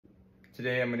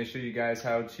Today I'm going to show you guys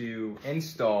how to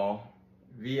install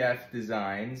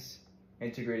VFdesigns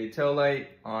integrated tail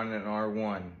light on an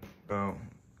R1. So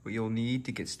what you'll need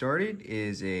to get started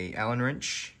is a Allen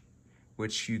wrench,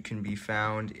 which you can be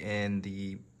found in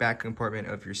the back compartment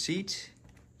of your seat,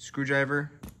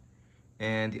 screwdriver,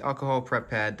 and the alcohol prep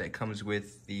pad that comes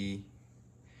with the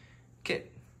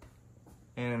kit,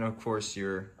 and of course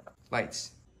your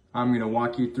lights. I'm going to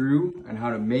walk you through on how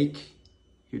to make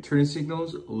your turn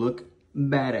signals look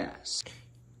badass.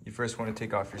 You first want to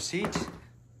take off your seat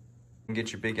and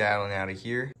get your big Allen out of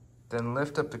here. Then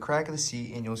lift up the crack of the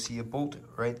seat and you'll see a bolt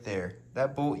right there.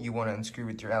 That bolt you want to unscrew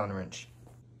with your Allen wrench.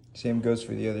 Same goes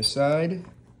for the other side.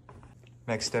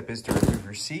 Next step is to remove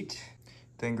your seat.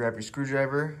 Then grab your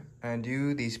screwdriver and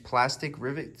do these plastic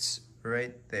rivets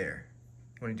right there.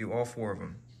 You want to do all 4 of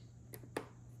them.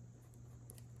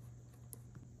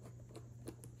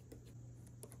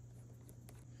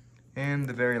 And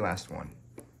the very last one.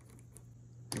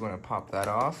 You want to pop that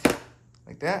off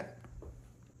like that.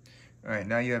 All right,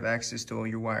 now you have access to all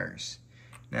your wires.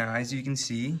 Now, as you can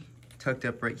see, tucked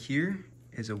up right here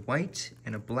is a white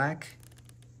and a black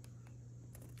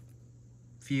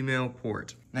female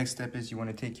port. Next step is you want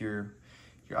to take your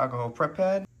alcohol prep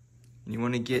pad and you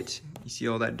want to get, you see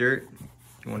all that dirt?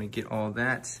 You want to get all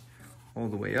that all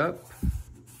the way up.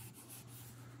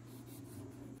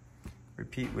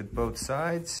 Repeat with both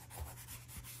sides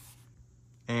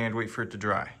and wait for it to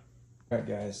dry. All right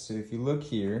guys, so if you look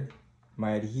here,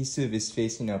 my adhesive is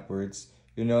facing upwards.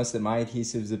 You'll notice that my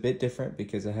adhesive is a bit different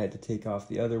because I had to take off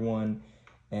the other one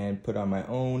and put on my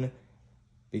own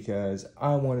because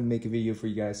I want to make a video for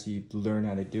you guys so you learn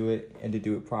how to do it and to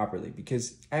do it properly,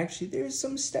 because actually there's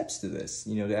some steps to this,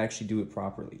 you know, to actually do it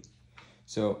properly.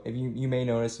 So if you may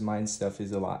notice mine stuff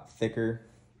is a lot thicker,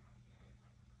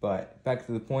 but back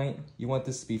to the point, you want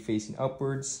this to be facing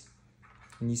upwards.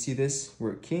 And you see this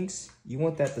where it kinks, you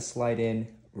want that to slide in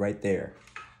right there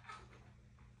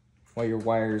while your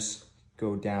wires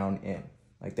go down in,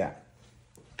 like that.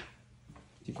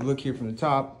 If you look here from the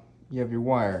top, you have your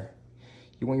wire.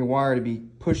 You want your wire to be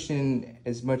pushed in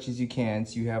as much as you can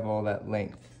so you have all that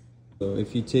length. So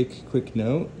if you take a quick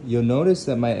note, you'll notice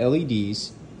that my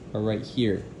LEDs are right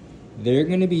here. They're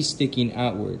gonna be sticking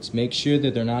outwards. Make sure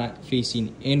that they're not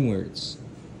facing inwards.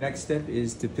 Next step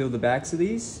is to peel the backs of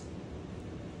these.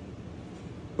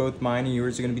 Both mine and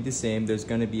yours are gonna be the same. There's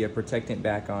gonna be a protectant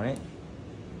back on it.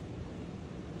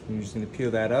 I'm just gonna peel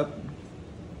that up.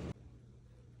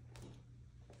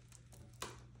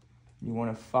 You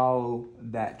wanna follow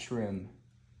that trim.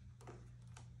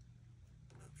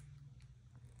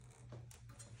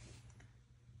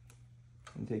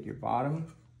 And take your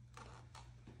bottom,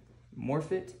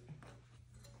 morph it.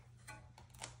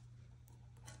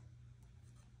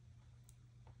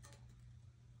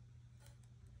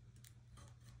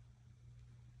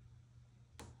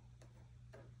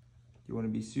 You want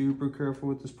to be super careful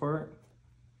with this part.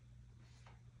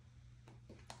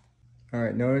 All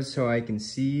right, notice how I can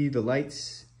see the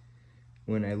lights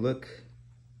when I look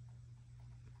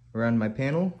around my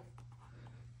panel.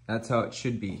 That's how it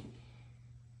should be,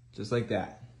 just like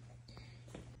that.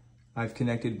 I've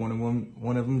connected one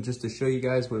of them just to show you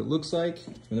guys what it looks like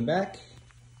from the back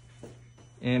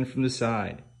and from the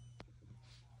side.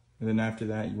 And then after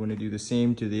that, you want to do the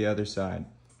same to the other side.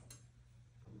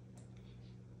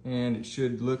 And it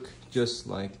should look just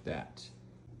like that.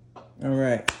 All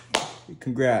right,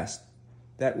 congrats.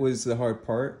 That was the hard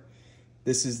part.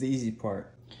 This is the easy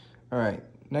part. All right,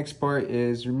 next part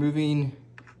is removing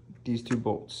these 2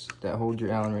 bolts that hold your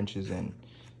Allen wrenches in.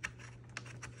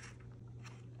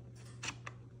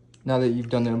 Now that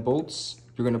you've done the bolts,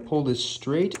 you're gonna pull this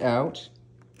straight out.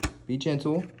 Be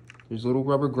gentle. There's a little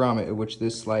rubber grommet which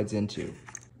this slides into.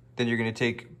 Then you're gonna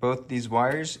take both these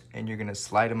wires and you're gonna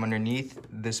slide them underneath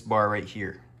this bar right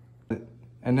here.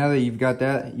 And now that you've got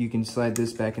that, you can slide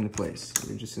this back into place.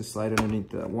 You're just gonna slide underneath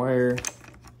the wire,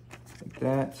 like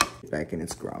that, back in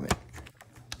its grommet,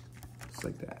 just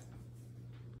like that.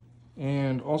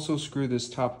 And also screw this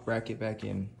top bracket back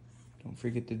in. Don't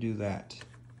forget to do that.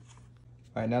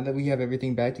 All right, now that we have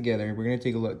everything back together, we're gonna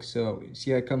take a look. So, see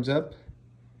how it comes up?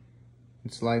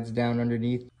 It slides down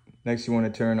underneath. Next, you wanna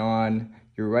turn on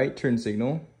your right turn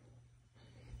signal.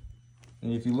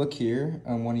 And if you look here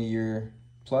on one of your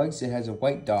plugs, it has a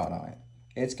white dot on it.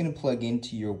 It's gonna plug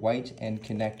into your white end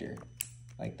connector,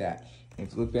 like that. And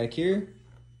if you look back here,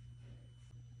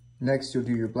 next you'll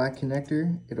do your black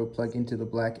connector. It'll plug into the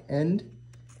black end,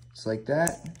 just like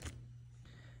that.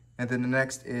 And then the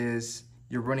next is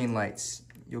your running lights.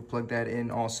 You'll plug that in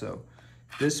also.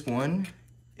 This one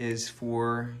is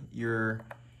for your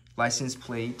license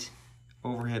plate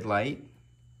overhead light.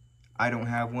 I don't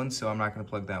have one, so I'm not gonna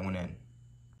plug that one in.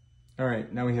 All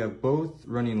right, now we have both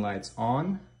running lights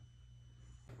on.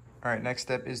 All right, next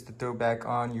step is to throw back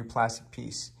on your plastic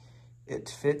piece. It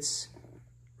fits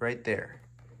right there.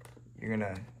 You're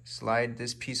gonna slide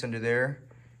this piece under there,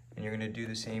 and you're gonna do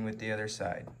the same with the other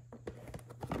side.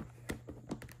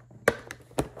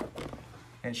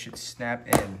 And it should snap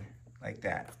in like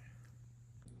that.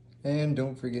 And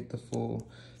don't forget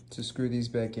to screw these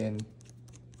back in.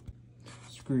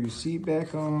 Screw your seat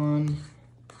back on.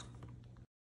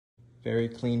 Very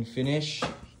clean finish.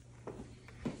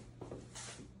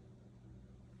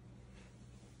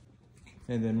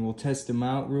 And then we'll test them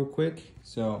out real quick.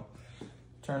 So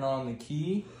turn on the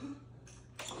key.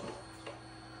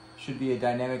 Should be a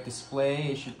dynamic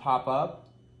display, it should pop up.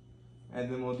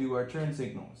 And then we'll do our turn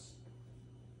signals.